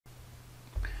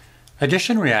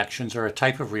Addition reactions are a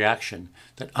type of reaction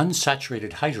that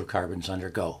unsaturated hydrocarbons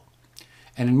undergo,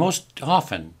 and most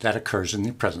often that occurs in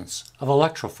the presence of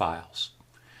electrophiles.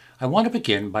 I want to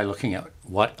begin by looking at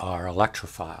what are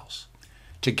electrophiles.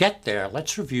 To get there,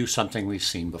 let's review something we've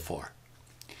seen before.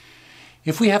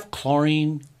 If we have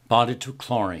chlorine bonded to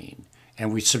chlorine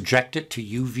and we subject it to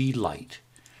UV light,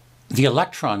 the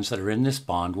electrons that are in this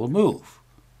bond will move.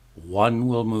 One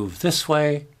will move this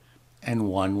way and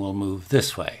one will move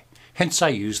this way. Hence I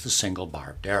use the single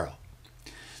barbed arrow.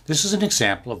 This is an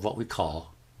example of what we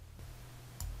call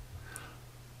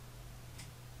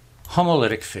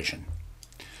homolytic fission.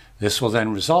 This will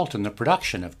then result in the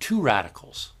production of two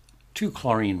radicals, two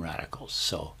chlorine radicals.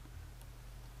 So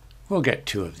we'll get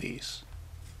two of these.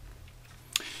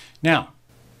 Now,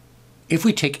 if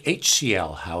we take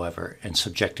HCl, however, and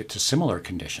subject it to similar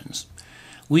conditions,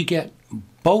 we get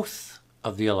both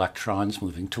of the electrons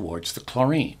moving towards the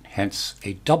chlorine, hence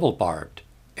a double barbed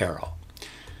arrow.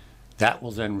 That will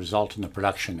then result in the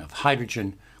production of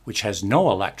hydrogen, which has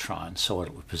no electrons, so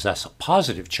it would possess a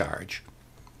positive charge.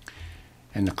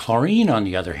 And the chlorine, on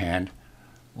the other hand,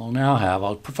 will now have,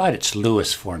 I'll provide its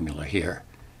Lewis formula here,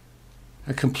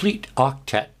 a complete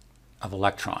octet of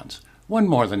electrons, one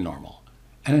more than normal,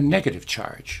 and a negative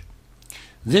charge.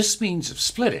 This means of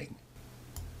splitting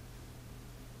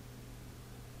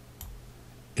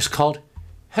is called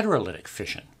heterolytic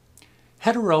fission.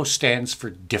 Hetero stands for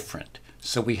different,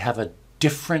 so we have a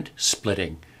different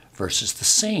splitting versus the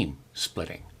same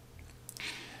splitting.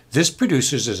 This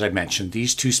produces, as I mentioned,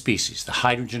 these two species, the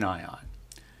hydrogen ion.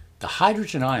 The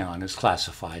hydrogen ion is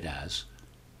classified as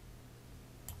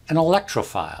an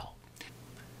electrophile.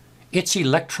 It's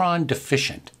electron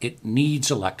deficient. It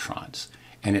needs electrons,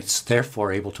 and it's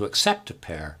therefore able to accept a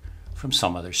pair from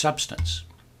some other substance.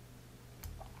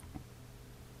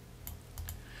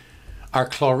 Our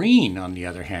chlorine, on the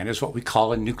other hand, is what we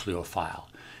call a nucleophile,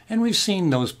 and we've seen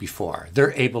those before.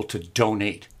 They're able to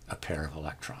donate a pair of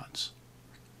electrons.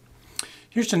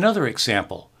 Here's another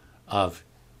example of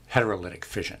heterolytic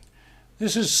fission.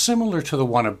 This is similar to the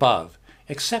one above,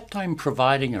 except I'm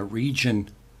providing a region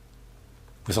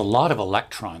with a lot of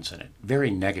electrons in it, very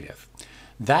negative.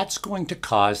 That's going to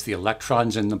cause the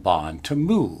electrons in the bond to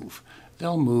move.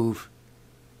 They'll move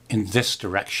in this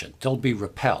direction. They'll be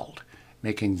repelled,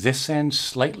 making this end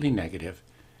slightly negative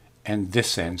and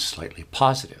this end slightly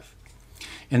positive.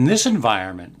 In this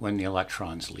environment, when the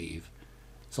electrons leave,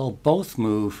 they'll both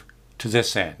move to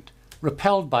this end,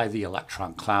 repelled by the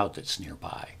electron cloud that's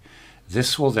nearby.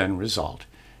 This will then result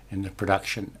in the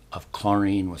production of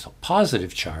chlorine with a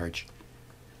positive charge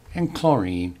and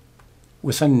chlorine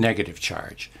with a negative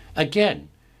charge. Again,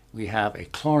 we have a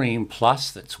chlorine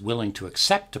plus that's willing to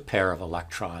accept a pair of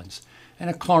electrons and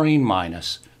a chlorine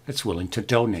minus that's willing to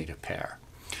donate a pair.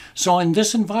 So in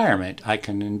this environment, I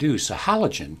can induce a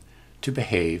halogen to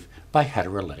behave by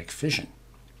heterolytic fission.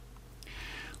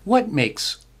 What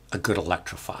makes a good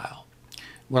electrophile?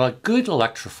 Well, a good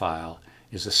electrophile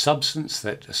is a substance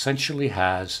that essentially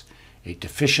has a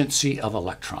deficiency of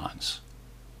electrons.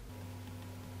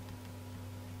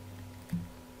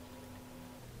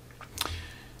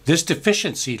 This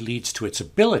deficiency leads to its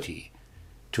ability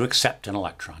to accept an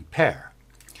electron pair.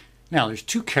 Now, there's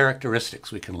two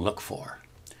characteristics we can look for.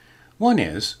 One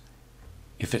is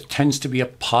if it tends to be a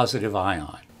positive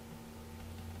ion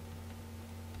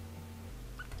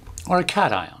or a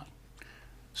cation.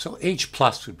 So H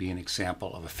plus would be an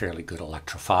example of a fairly good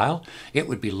electrophile. It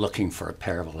would be looking for a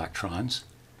pair of electrons.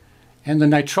 And the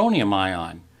nitronium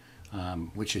ion,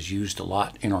 which is used a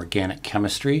lot in organic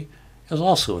chemistry, is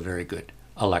also a very good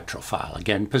electrophile,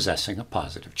 again possessing a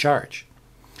positive charge.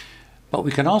 But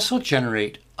we can also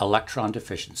generate electron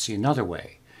deficiency another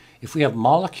way, if we have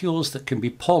molecules that can be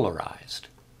polarized.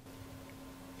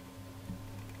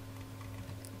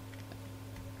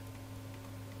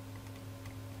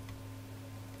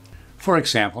 For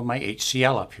example, my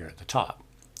HCl up here at the top.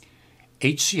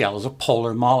 HCl is a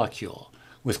polar molecule,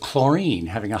 with chlorine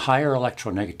having a higher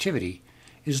electronegativity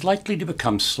is likely to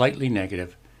become slightly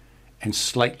negative and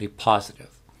slightly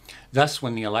positive. Thus,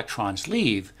 when the electrons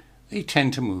leave, they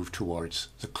tend to move towards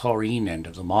the chlorine end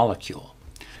of the molecule.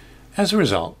 As a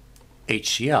result,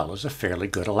 HCl is a fairly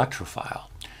good electrophile.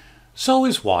 So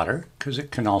is water, because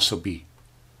it can also be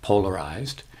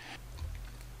polarized.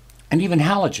 And even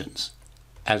halogens,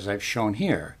 as I've shown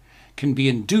here, can be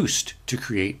induced to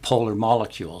create polar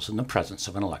molecules in the presence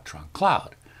of an electron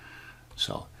cloud.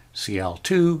 So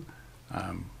Cl2,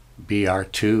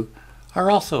 Br2 are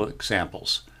also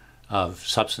examples of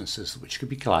substances which could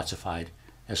be classified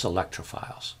as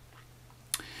electrophiles.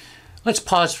 Let's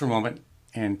pause for a moment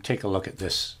and take a look at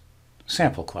this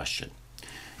sample question.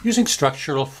 Using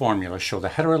structural formula, show the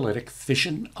heterolytic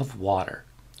fission of water.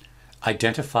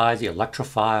 Identify the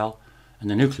electrophile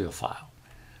and the nucleophile.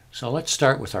 So let's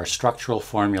start with our structural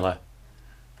formula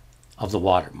of the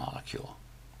water molecule.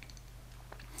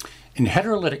 In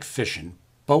heterolytic fission,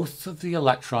 both of the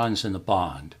electrons in the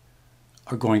bond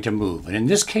are going to move. And in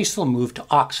this case, they'll move to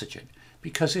oxygen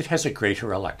because it has a greater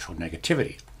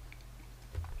electronegativity.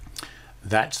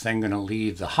 That's then going to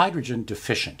leave the hydrogen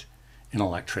deficient in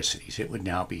electricities. It would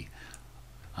now be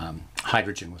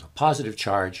hydrogen with a positive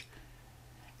charge,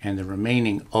 and the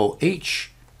remaining OH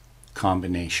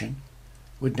combination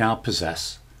would now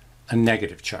possess a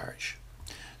negative charge.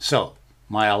 So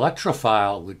my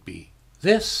electrophile would be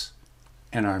this,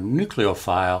 and our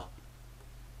nucleophile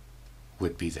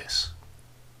would be this.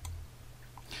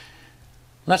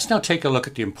 Let's now take a look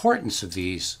at the importance of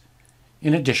these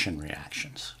in addition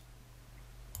reactions.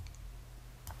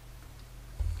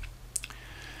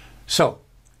 So,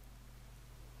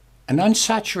 an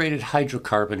unsaturated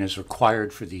hydrocarbon is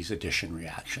required for these addition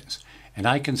reactions, and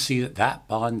I can see that that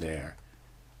bond there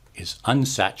is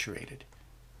unsaturated.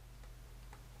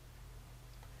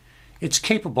 It's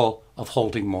capable of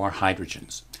holding more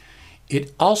hydrogens.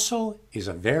 It also is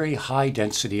a very high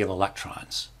density of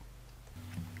electrons.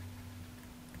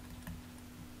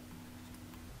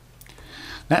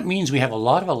 That means we have a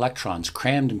lot of electrons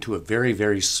crammed into a very,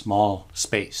 very small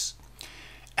space.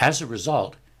 As a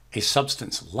result, a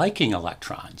substance liking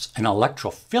electrons, an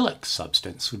electrophilic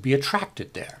substance, would be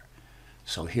attracted there.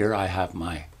 So here I have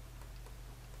my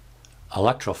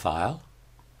electrophile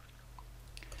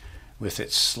with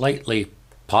its slightly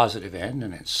positive end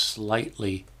and its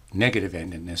slightly negative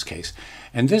end in this case.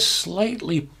 And this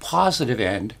slightly positive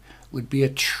end would be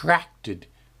attracted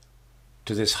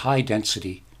to this high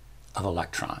density of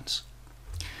electrons.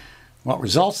 What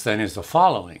results then is the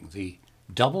following. The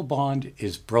double bond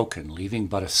is broken, leaving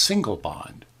but a single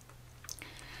bond.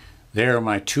 There are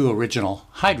my two original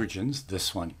hydrogens,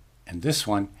 this one and this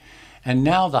one, and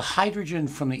now the hydrogen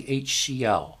from the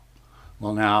HCl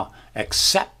will now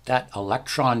accept that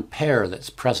electron pair that's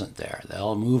present there.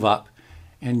 They'll move up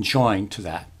and join to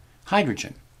that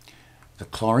hydrogen. The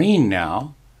chlorine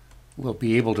now will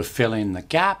be able to fill in the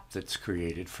gap that's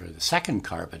created for the second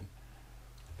carbon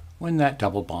when that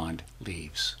double bond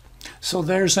leaves. So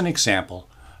there's an example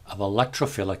of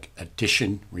electrophilic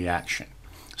addition reaction.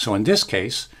 So in this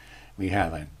case, we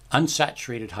have an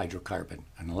unsaturated hydrocarbon,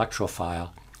 an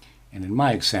electrophile, and in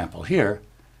my example here,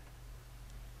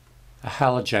 a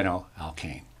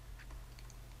halogenoalkane.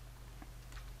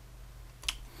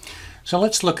 So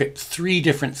let's look at three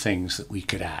different things that we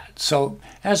could add. So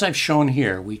as I've shown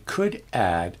here, we could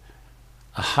add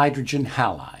a hydrogen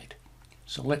halide.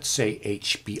 So let's say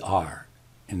HBr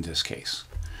in this case.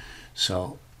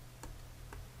 So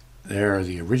there are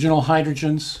the original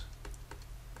hydrogens.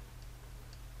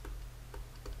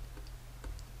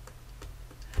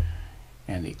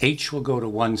 And the H will go to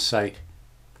one site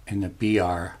and the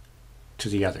Br to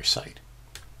the other site.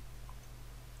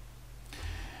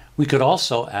 We could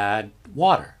also add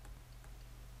water.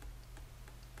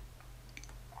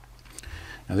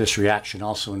 Now this reaction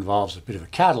also involves a bit of a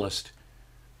catalyst,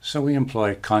 so we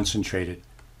employ concentrated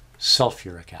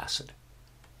sulfuric acid.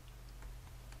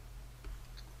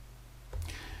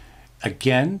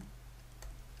 Again,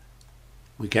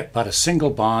 we get but a single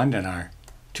bond in our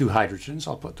two hydrogens,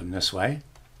 I'll put them this way,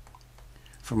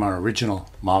 from our original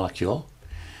molecule.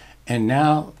 And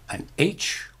now an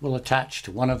H will attach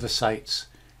to one of the sites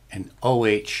and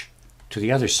OH to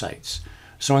the other sites.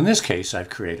 So in this case, I've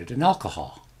created an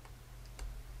alcohol.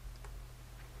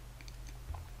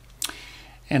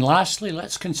 And lastly,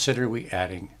 let's consider we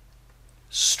adding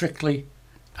strictly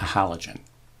a halogen.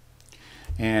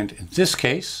 And in this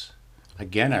case,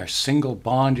 again, our single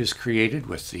bond is created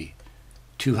with the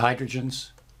two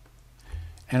hydrogens,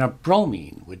 and a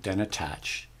bromine would then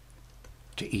attach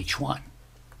to each one.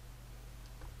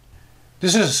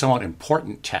 This is a somewhat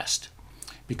important test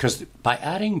because by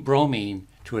adding bromine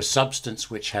to a substance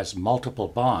which has multiple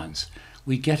bonds,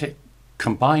 we get it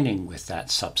combining with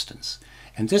that substance.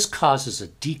 And this causes a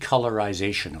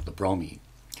decolorization of the bromine.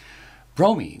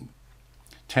 Bromine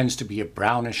tends to be a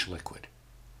brownish liquid.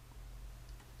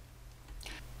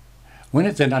 When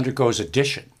it then undergoes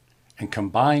addition and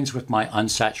combines with my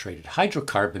unsaturated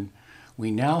hydrocarbon,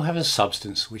 we now have a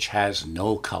substance which has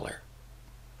no color.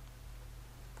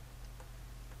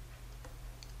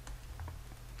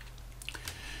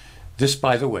 This,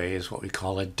 by the way, is what we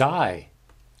call a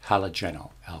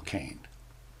dihalogenalkane.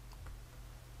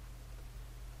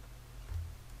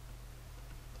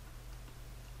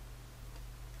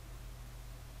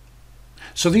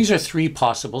 So these are three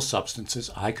possible substances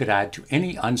I could add to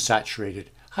any unsaturated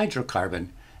hydrocarbon,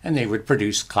 and they would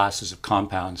produce classes of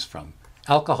compounds from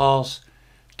alcohols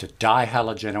to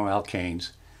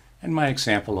dihalogenoalkanes, and my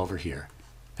example over here,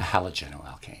 a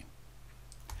halogenoalkane.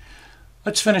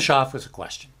 Let's finish off with a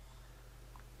question.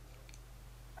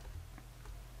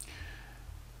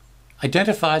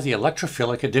 Identify the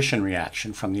electrophilic addition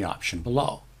reaction from the option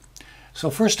below. So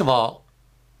first of all,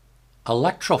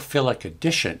 electrophilic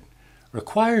addition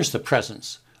requires the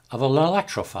presence of an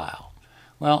electrophile.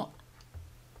 Well,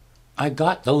 I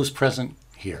got those present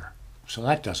here, so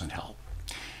that doesn't help.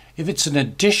 If it's an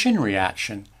addition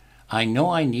reaction, I know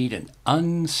I need an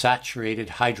unsaturated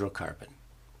hydrocarbon.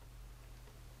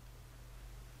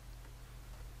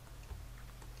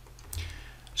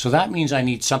 So that means I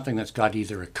need something that's got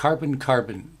either a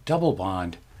carbon-carbon double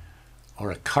bond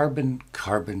or a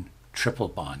carbon-carbon triple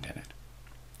bond in it.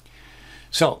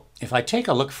 So if I take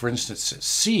a look, for instance, at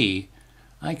C,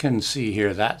 I can see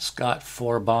here that's got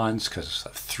 4 bonds because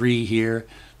of 3 here.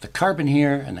 The carbon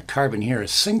here and the carbon here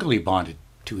is singly bonded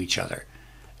to each other,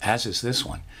 as is this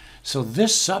one. So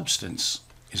this substance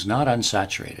is not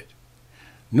unsaturated,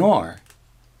 nor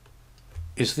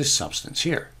is this substance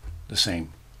here. The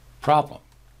same problem.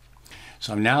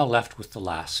 So I'm now left with the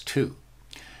last 2.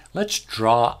 Let's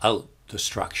draw out the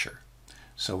structure.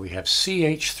 So we have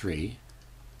CH3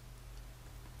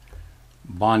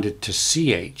 bonded to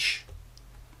CH,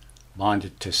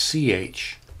 bonded to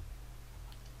CH,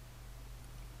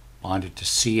 bonded to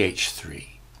CH3.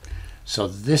 So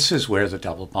this is where the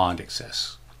double bond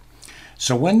exists.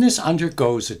 So when this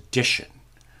undergoes addition,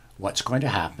 what's going to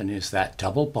happen is that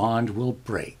double bond will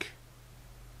break.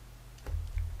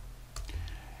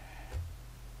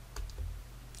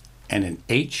 And an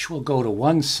H will go to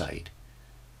one site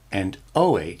and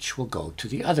OH will go to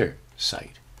the other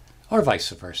site, or vice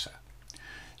versa.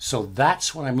 So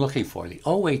that's what I'm looking for. The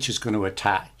OH is going to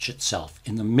attach itself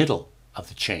in the middle of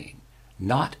the chain,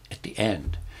 not at the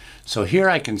end. So here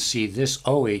I can see this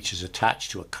OH is attached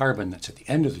to a carbon that's at the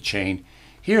end of the chain.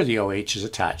 Here the OH is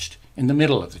attached in the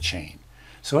middle of the chain.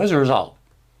 So as a result,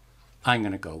 I'm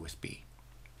going to go with B.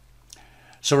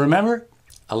 So remember,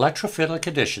 electrophilic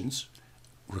additions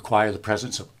require the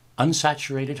presence of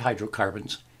unsaturated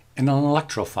hydrocarbons and an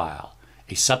electrophile,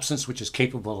 a substance which is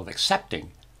capable of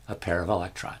accepting a pair of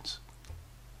electrons.